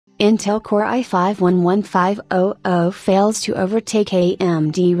Intel Core i5-11500 fails to overtake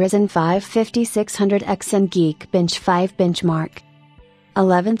AMD Ryzen 5 5600X and Geekbench 5 benchmark.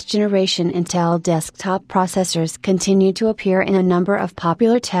 11th generation Intel desktop processors continue to appear in a number of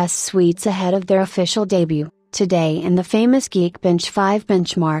popular test suites ahead of their official debut. Today in the famous Geekbench 5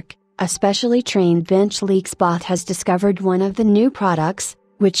 benchmark, a specially trained bench leaks bot has discovered one of the new products,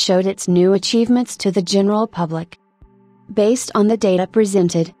 which showed its new achievements to the general public. Based on the data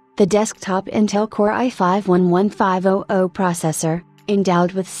presented, the desktop Intel Core i5-11500 processor,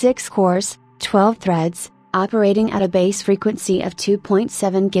 endowed with 6 cores, 12 threads, operating at a base frequency of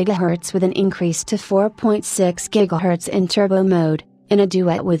 2.7 GHz with an increase to 4.6 GHz in turbo mode, in a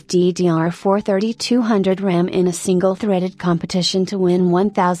duet with DDR4 3200 RAM in a single-threaded competition to win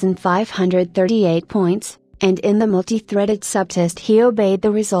 1,538 points, and in the multi-threaded subtest he obeyed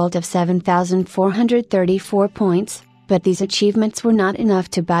the result of 7,434 points. But these achievements were not enough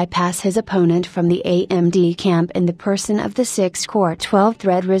to bypass his opponent from the AMD camp in the person of the 6-core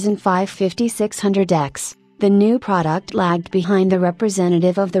 12-thread Ryzen 5 5600X. The new product lagged behind the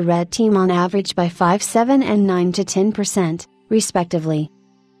representative of the red team on average by 5, 7 and 9 to 10%, respectively.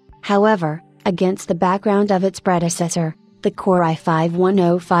 However, against the background of its predecessor, the Core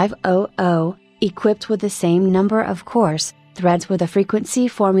i5-10500, equipped with the same number of cores, threads with a frequency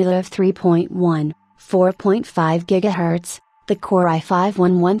formula of 3.1, 4.5 GHz, the Core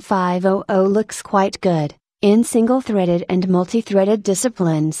i5-11500 looks quite good. In single-threaded and multi-threaded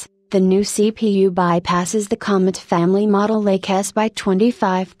disciplines, the new CPU bypasses the Comet family Model S by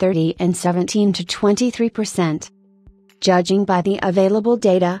 25, 30 and 17 to 23%. Judging by the available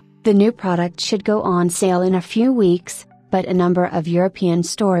data, the new product should go on sale in a few weeks, but a number of European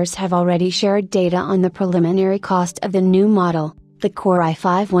stores have already shared data on the preliminary cost of the new model. The Core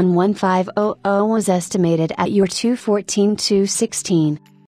i5-11500 was estimated at €214,216.